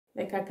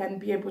Like I can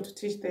be able to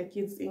teach the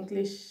kids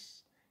English,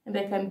 and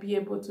I can be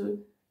able to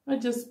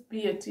not just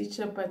be a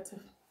teacher, but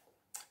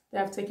they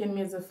have taken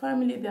me as a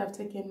family. They have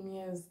taken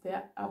me as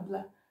their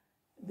abla.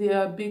 They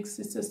are big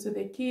sisters to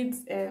the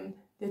kids and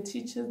the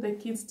teacher, the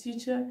kids'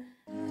 teacher.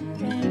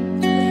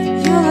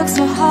 You look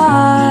so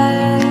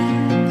hard,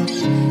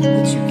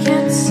 but you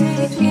can't see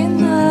it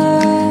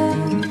enough.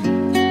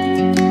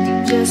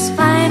 Just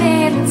find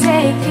it and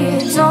take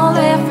it, don't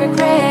let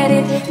regret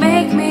it.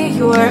 Make me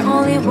your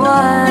only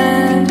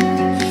one.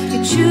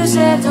 You choose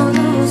it, don't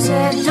lose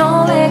it,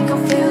 don't let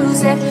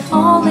confuse it.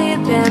 Only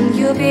then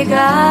you'll be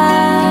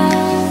gone.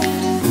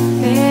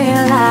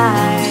 Feel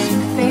like,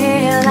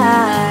 feel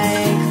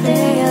like,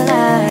 feel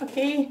like.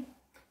 Okay,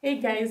 hey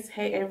guys,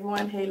 hey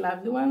everyone, hey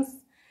lovely ones.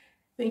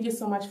 Thank you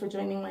so much for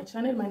joining my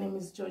channel. My name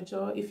is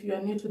Jojo. If you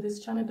are new to this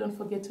channel, don't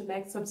forget to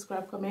like,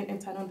 subscribe, comment, and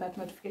turn on that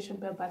notification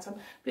bell button.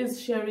 Please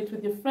share it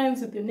with your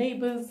friends, with your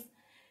neighbors,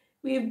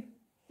 with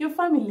your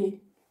family.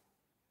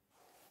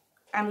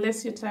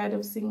 Unless you're tired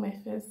of seeing my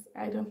face.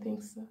 I don't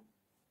think so.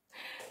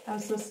 I'm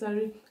so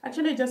sorry.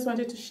 Actually, I just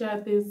wanted to share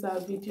this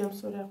video. I'm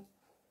sorry.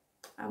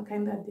 I'm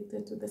kind of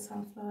addicted to the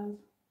sunflowers.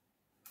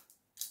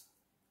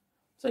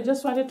 So I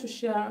just wanted to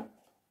share.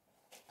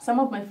 Some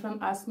of my friends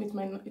asked me,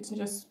 it's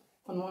just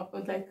on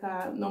like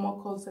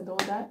normal calls and all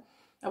that,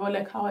 about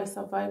like how I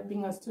survived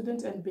being a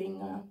student and being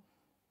how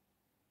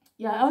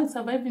I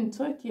survived in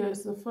Turkey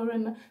as a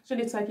foreigner.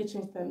 Actually, Turkey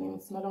changed their name.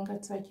 It's no longer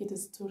Turkey, it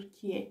is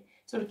Türkiye.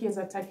 Turkey is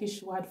a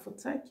Turkish word for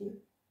Turkey.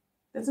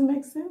 Does it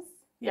make sense?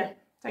 Yeah,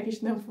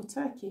 Turkish name for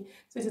Turkey.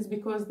 So it is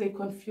because they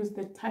confused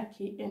the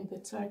Turkey and the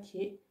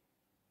Turkey.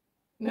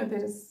 No,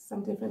 there is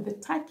some different. The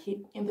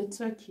Turkey and the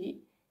Turkey,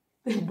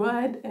 the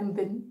word and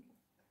then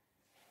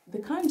the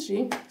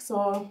country.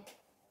 So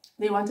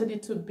they wanted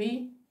it to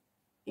be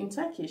in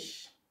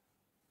Turkish.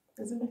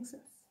 Does it make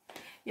sense?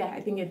 Yeah,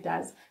 I think it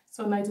does.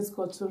 So now it is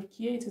called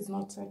Turkey. It is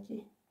not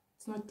Turkey.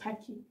 It's not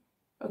Turkey.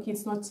 Okay,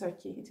 it's not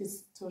Turkey. It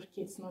is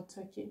Turkey. It's not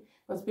Turkey.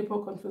 Because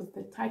people confuse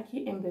the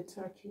Turkey and the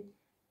Turkey.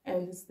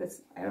 And it's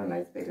this, I don't know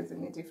if there is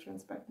any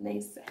difference, but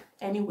nice.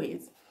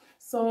 Anyways,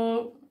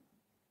 so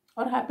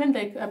what happened,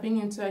 like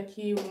being in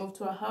Turkey, we moved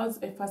to a house.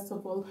 First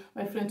of all,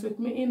 my friend took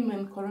me in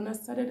when Corona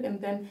started,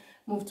 and then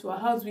moved to a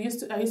house. I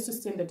used to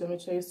stay in the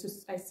dormitory.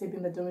 I stayed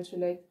in the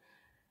dormitory like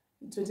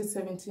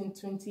 2017,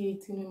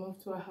 2018. We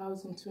moved to a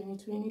house in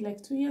 2020.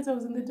 Like 2 years I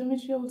was in the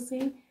dormitory, I would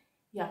say.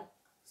 Yeah.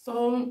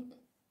 So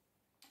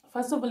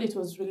first of all, it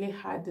was really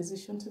hard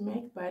decision to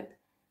make, but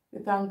we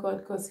thank God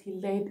because He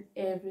led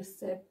every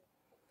step.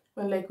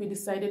 When like we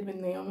decided with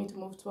Naomi to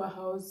move to a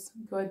house,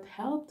 God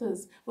helped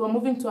us. We were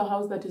moving to a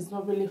house that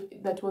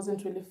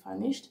wasn't really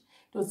furnished.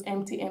 It was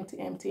empty, empty,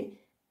 empty.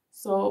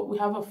 So we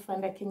have a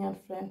friend, a Kenyan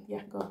friend.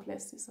 Yeah, God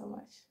bless you so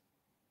much.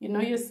 You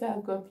know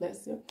yourself, God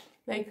bless you.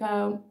 Like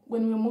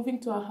when we were moving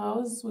to a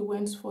house, we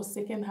went for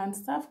second-hand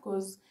stuff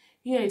because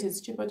here it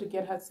is cheaper to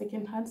get her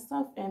second-hand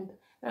stuff, and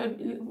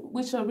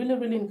which are really,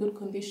 really in good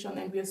condition.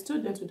 And we are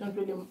students, we don't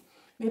really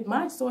need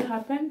much. So what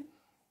happened?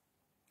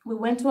 We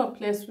went to a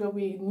place where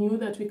we knew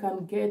that we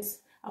can get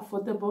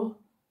affordable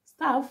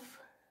stuff.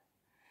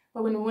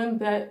 But when we went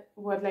there,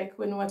 when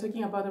we were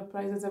talking about the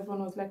prices,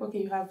 everyone was like,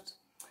 okay, you have to,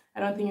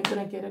 I don't think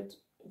you're going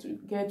to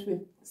get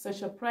with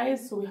such a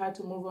price. So we had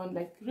to move on,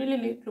 like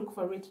really look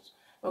for it,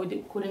 but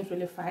we couldn't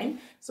really find.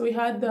 So we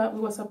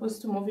were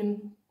supposed to move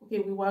in. Okay,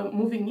 we were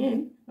moving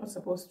in, not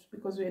supposed to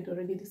because we had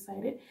already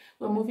decided.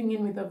 We were moving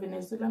in with a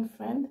Venezuelan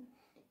friend,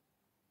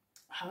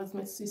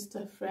 housemate,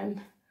 sister, friend.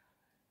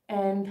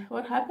 And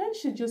what happened?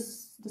 She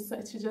just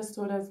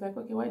told us like,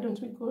 okay, why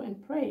don't we go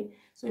and pray?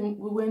 So we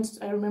went.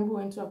 I remember we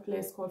went to a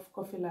place called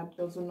Coffee Lab.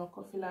 There was no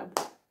Coffee Lab.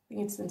 I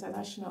think it's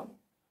international.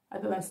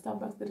 Other than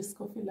Starbucks, there is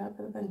Coffee Lab.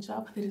 Other than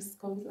Java, there is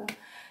Coffee Lab.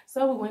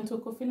 So we went to a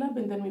Coffee Lab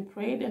and then we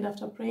prayed. And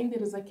after praying,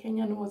 there is a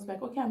Kenyan who was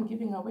like, okay, I'm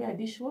giving away a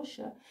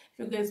dishwasher. If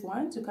you guys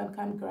want, you can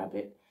come grab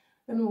it.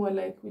 Then we were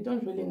like, we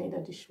don't really need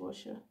a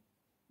dishwasher.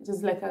 It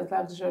is like a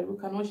luxury. We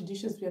can wash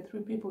dishes. We are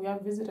 3 people. We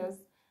have visitors.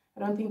 I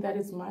don't think that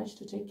is much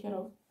to take care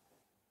of.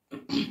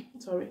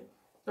 Sorry,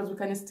 because we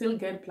can still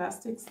get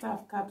plastic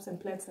stuff, cups and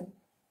plates and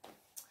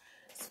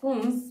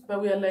spoons,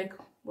 but we are like,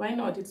 why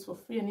not? It's for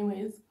free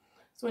anyways.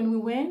 So when we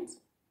went,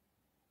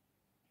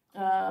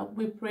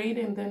 we prayed,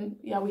 and then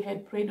we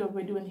had prayed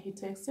already when he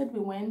texted. We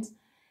went,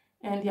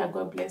 and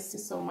God bless you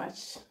so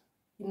much.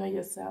 You know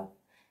yourself.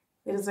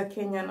 There is a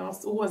Kenyan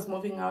house who was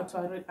moving out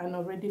to an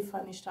already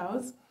furnished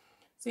house.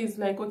 So he's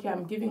like, okay,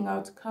 I'm giving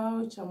out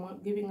couch, I'm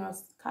giving out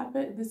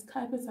these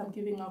carpets, I'm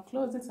giving out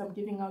closets, I'm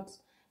giving out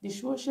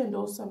dishwasher, and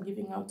also I'm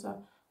giving out a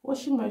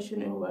washing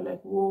machine. And we were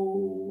like,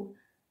 whoa,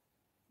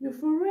 you're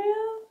for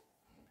real?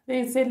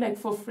 Then he said like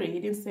for free. He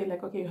didn't say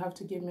like, okay, you have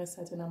to give me a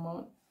certain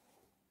amount.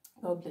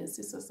 God bless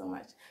you so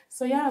much.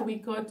 So yeah, we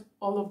got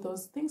all of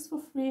those things for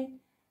free.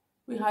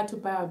 We had to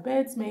buy our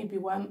beds, maybe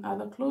one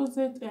other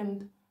closet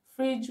and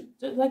fridge,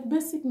 just like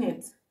basic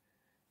needs.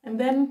 And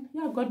then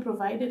God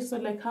provided. So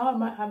like how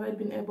have I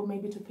been able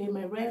maybe to pay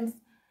my rents,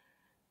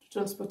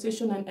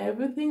 transportation and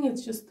everything?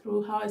 It's just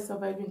through how I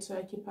survive in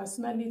Turkey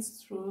personally.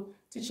 It's through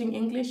teaching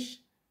English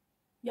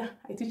yeah,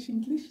 I teach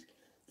English.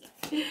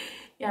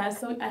 Yeah,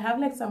 so I have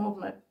like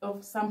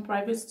some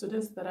private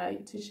students that I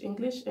teach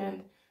English,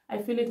 and I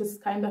feel it is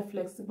kind of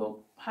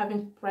flexible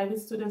having private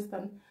students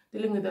than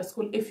dealing with the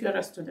school if you're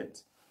a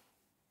student,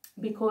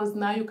 because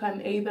now you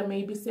can either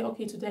maybe say,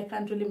 okay, today I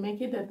can't really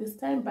make it at this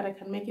time, but I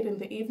can make it in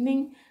the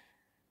evening,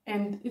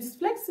 and it's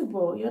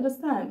flexible. You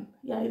understand?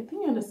 Yeah, I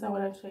think you understand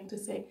what I'm trying to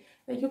say.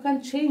 Like, you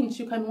can change,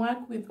 you can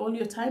work with all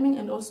your timing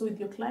and also with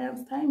your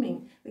client's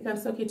timing. They can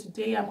say, okay,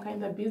 today I'm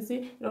kind of busy,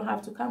 you don't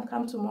have to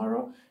come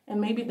tomorrow, and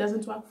maybe it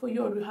doesn't work for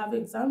you, or you have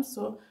exams.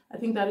 So I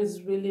think that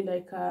is really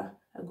like a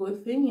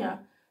good thing. Yeah,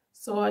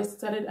 so I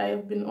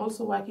have been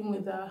also working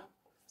with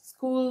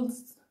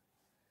schools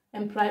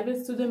and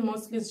private students.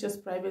 Mostly it's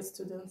just private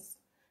students,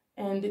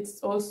 and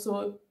it's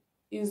also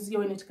easier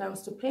when it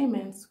comes to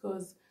payments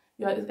because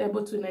you are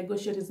able to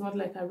negotiate. It's not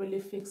like a really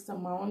fixed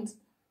amount,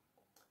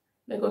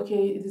 like,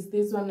 okay, it is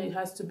this one, it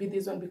has to be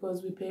this one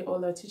because we pay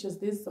all our teachers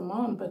this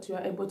amount, but you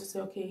are able to say,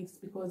 okay, it's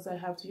because I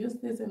have to use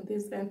this, and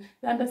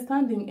the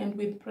understanding. And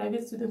with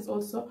private students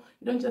also,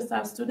 you don't just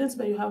have students,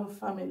 but you have a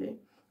family.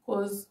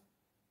 Because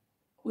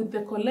with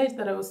the college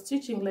that I was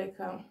teaching, like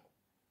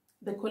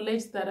the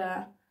college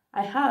that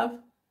I have,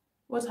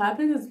 what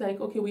happens is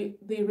like, okay,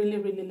 they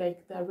really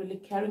like, they're really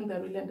caring,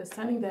 they're really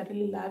understanding, they're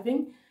really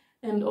loving.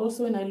 And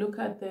also when I look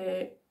at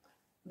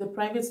the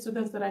private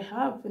students that I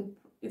have, and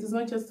it is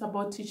not just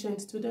about teacher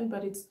and student,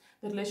 but it's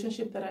the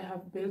relationship that I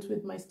have built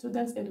with my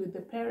students and with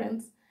the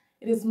parents.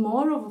 It is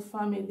more of a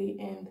family,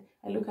 and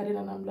I look at it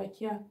and I'm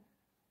like, yeah,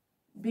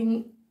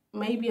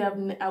 maybe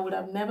I would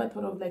have never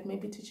thought of like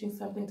maybe teaching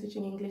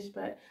English,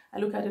 but I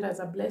look at it as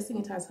a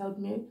blessing. It has helped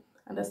me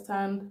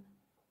understand,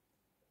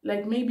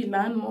 like maybe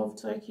learn more of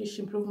Turkish,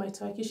 improve my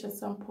Turkish at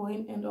some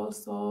point, and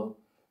also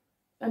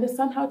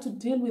understand how to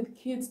deal with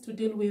kids, to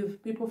deal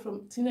with people,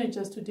 from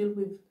teenagers to deal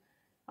with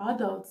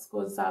adults,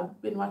 because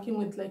I've been working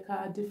with like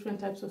different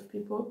types of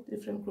people,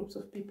 different groups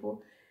of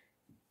people,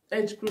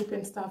 age group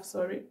and stuff,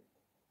 sorry.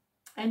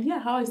 And yeah,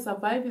 how I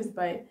survive is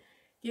by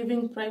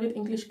giving private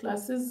English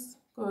classes,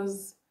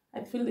 because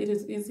I feel it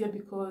is easier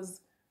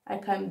because I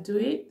can do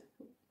it.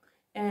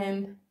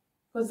 And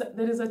because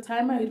there is a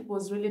time I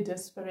was really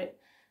desperate,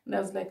 and I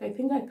was like, I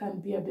think I can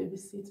be a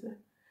babysitter,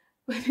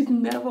 but it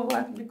never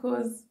worked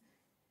because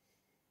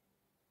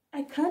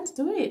I can't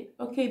do it.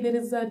 Okay, there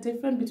is a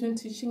difference between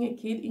teaching a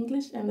kid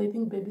English and I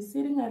think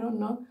babysitting. I don't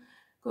know,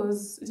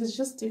 because it is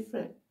just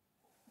different.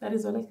 That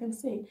is all I can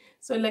say.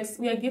 So like,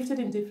 we are gifted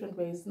in different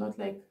ways. Not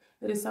like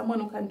there is someone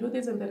who can do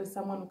this and there is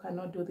someone who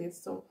cannot do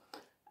this. So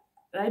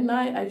right now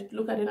I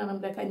look at it and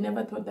I'm like, I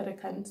never thought that I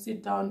can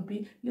sit down,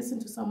 listen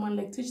to someone,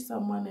 like teach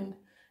someone, and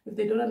if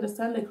they don't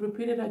understand, like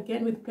repeat it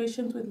again with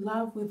patience, with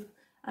love, with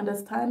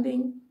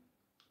understanding.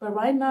 But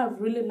right now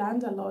I've really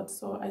learned a lot.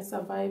 So I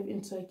survive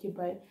in Turkey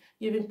by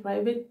giving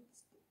private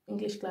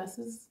English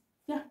classes.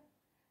 Yeah.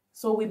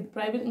 So with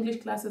private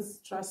English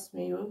classes, trust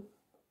me,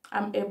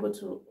 I'm able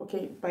to,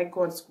 okay, by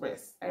God's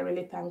grace, I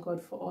really thank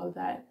God for all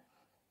that.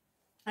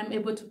 I'm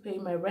able to pay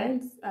my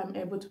rent. I'm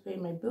able to pay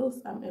my bills.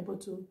 I'm able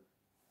to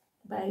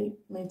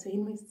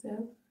maintain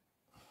myself.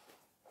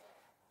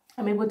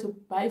 I'm able to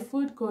buy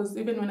food, because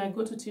even when I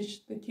go to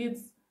teach the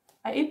kids,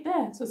 I eat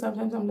there. So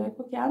sometimes I'm like,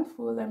 okay, I'm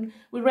full. And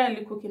we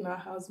rarely cook in our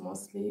house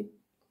mostly.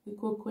 We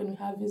cook when we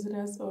have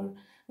visitors, or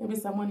maybe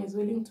someone is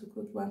willing to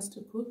cook, wants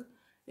to cook.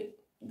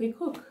 They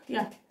cook,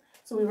 yeah.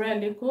 So we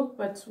rarely cook,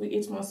 but we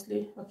eat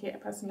mostly. Okay,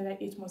 personally, I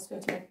eat mostly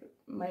at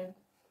my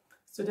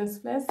students'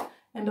 place.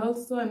 And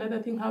also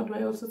another thing, how do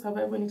I also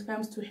survive when it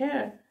comes to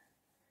hair?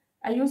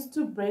 I used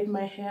to braid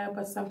my hair,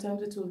 but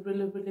sometimes it will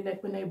really,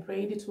 like when I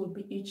braid, it will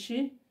be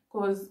itchy,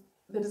 because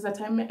there is a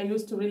time I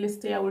used to really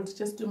stay. I would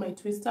just do my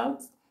twist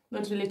outs,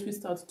 not really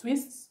twist outs,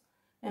 twists,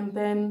 and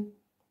then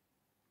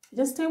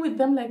just stay with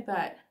them like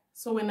that.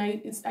 So when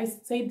I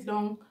stayed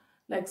long,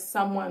 like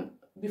someone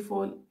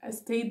before, I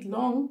stayed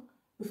long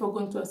before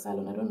going to a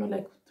salon. I don't know,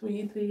 like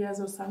 3 years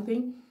or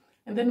something.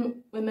 And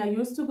then when I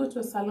used to go to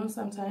a salon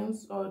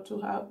sometimes, or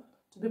to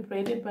be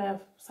braided by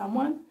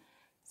someone,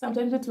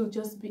 sometimes it will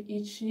just be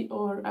itchy,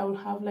 or I will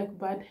have like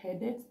bad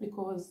headaches,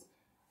 because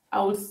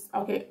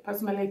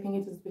personally I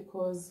think it is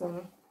because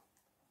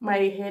my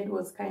head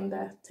was kind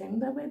of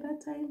tender by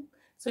that time.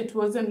 So it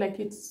wasn't like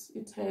it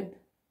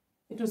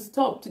was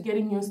stopped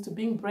getting used to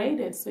being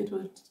braided, so it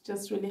was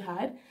just really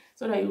hard.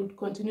 So what I would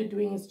continue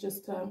doing is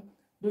just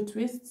do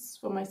twists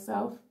for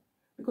myself,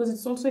 because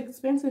it's also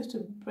expensive to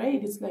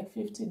braid. It's like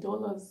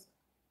 $50.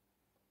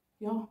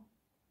 Yeah,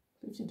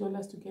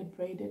 $50 to get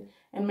braided.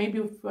 And maybe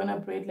if you wanna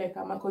braid like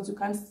because you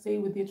can't stay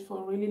with it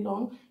for really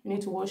long, you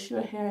need to wash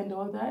your hair and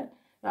all that.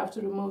 You have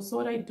to remove. So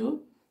what I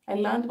do, I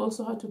learned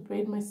also how to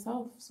braid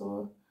myself.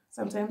 So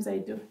sometimes I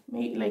do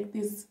like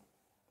this.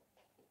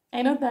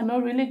 I know they're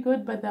not really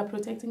good, but they're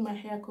protecting my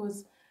hair,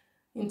 because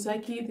in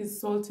Turkey it is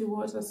salty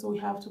water, so we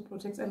have to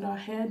protect, and our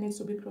hair needs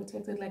to be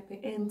protected, like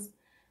the ends,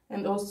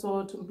 and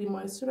also to be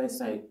moisturized.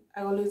 So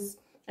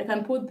I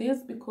can put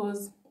this,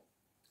 because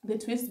the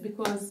twist,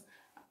 because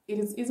it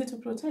is easy to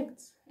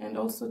protect, and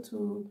also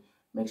to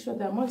make sure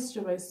they're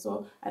moisturized.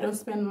 So I don't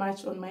spend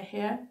much on my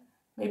hair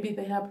maybe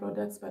the hair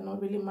products, but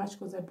not really much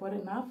because I bought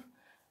enough.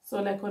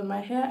 So like on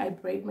my hair, I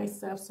braid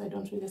myself, so I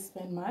don't really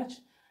spend much.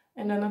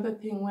 And another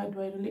thing, where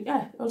do I really,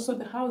 yeah, also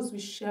the house we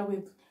share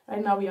with,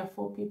 right now we are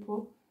 4 people,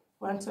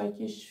 1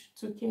 Turkish,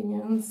 2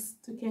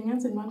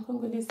 Kenyans, and 1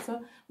 Congolese.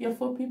 So we are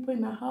 4 people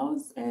in a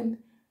house, and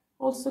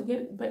also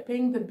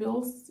paying the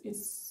bills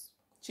is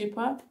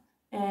cheaper,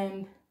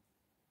 and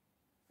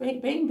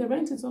paying the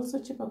rent is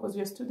also cheaper because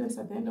we are students.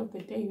 At the end of the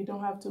day, we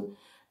don't have to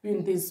be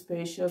in this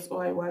spacious, oh,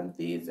 I want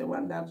this, I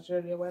want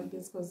luxury, I want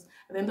this, because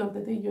at the end of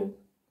the day, you're a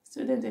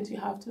student and you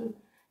have to,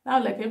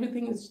 now like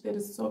everything is, there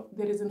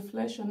is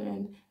inflation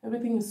and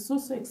everything is so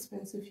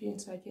expensive here in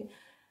Turkey.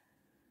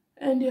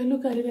 And you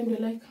look at it and you're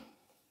like,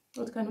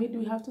 what can we do?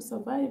 We have to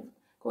survive,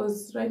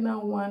 because right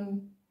now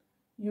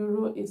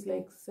 €1 is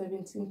like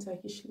 17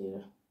 Turkish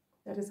lira.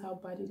 That is how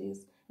bad it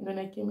is. And when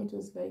I came, it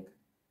was like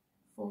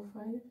 4,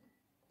 5.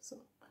 So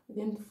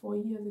within 4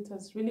 years, it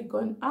has really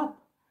gone up.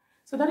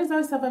 So that is how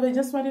I survive. I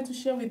just wanted to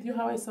share with you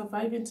how I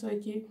survive in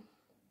Turkey,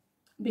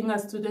 being a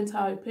student,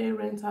 how I pay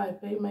rent, how I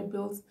pay my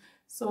bills.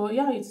 So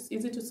yeah, it's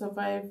easy to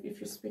survive if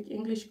you speak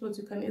English, because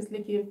you can easily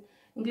give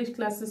English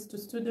classes to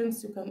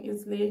students. You can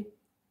easily,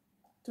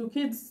 to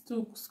kids,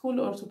 to school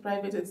or to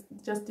private. It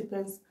just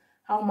depends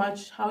how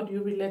do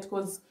you relate,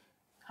 because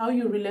how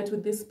you relate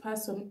with this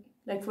person.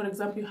 Like for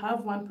example, you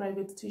have one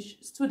private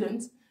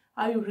student,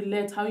 how you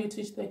relate, how you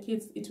teach the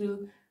kids, it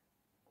will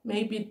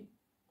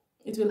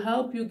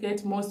help you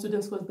get more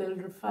students, because they'll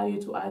refer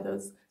you to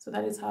others. So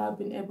that is how I've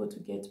been able to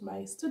get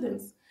my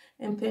students.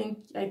 And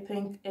I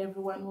thank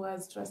everyone who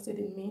has trusted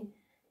in me.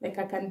 Like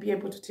I can be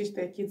able to teach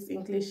their kids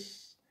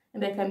English,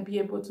 and I can be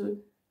able to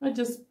not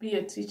just be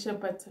a teacher,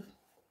 but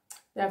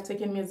they have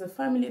taken me as a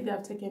family. They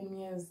have taken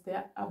me as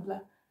their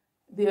abla.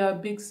 They are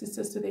big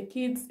sisters to the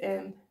kids,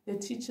 and the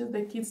teacher,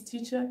 the kids'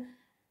 teacher,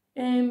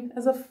 and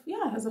as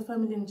a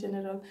family in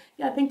general.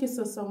 Yeah, thank you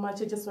so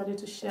much. I just wanted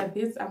to share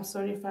this. I'm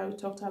sorry if I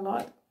talked a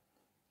lot.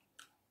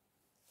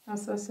 I'm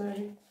so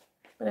sorry.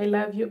 But I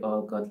love you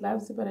all. God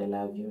loves you, but I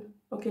love you.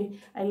 Okay,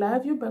 I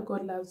love you, but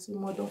God loves you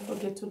more. Don't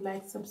forget to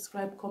like,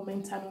 subscribe,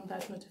 comment, turn on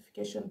that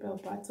notification bell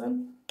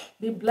button.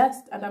 Be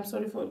blessed. And I'm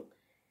sorry for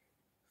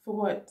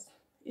what?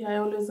 Yeah, I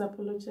always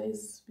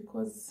apologize,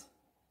 because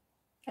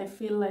I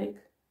feel like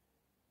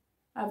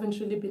I haven't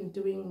really been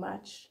doing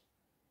much.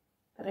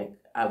 Like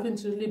I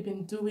haven't really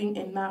been doing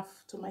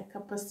enough to my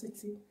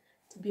capacity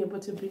to be able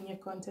to bring you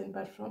content.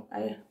 But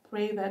I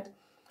pray that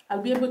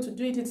I'll be able to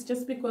do it. It's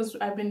just because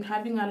I've been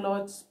having a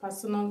lot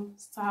personal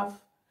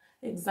stuff,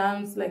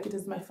 exams, like it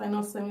is my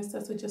final semester,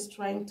 so just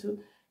trying to,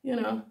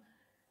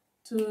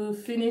 to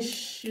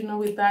finish,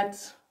 with that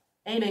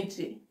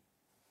energy.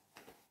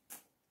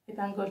 I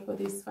thank God for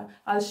this.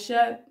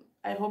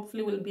 I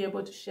hopefully will be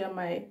able to share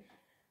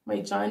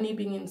my journey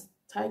being in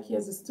Turkey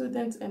as a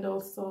student, and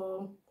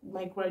also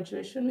my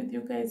graduation with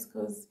you guys,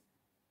 because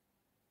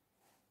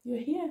you're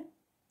here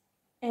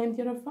and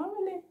you're a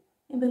family,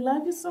 and they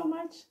love you so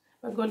much.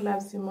 But God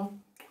loves you more.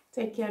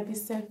 Take care. Be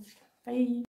safe. Bye.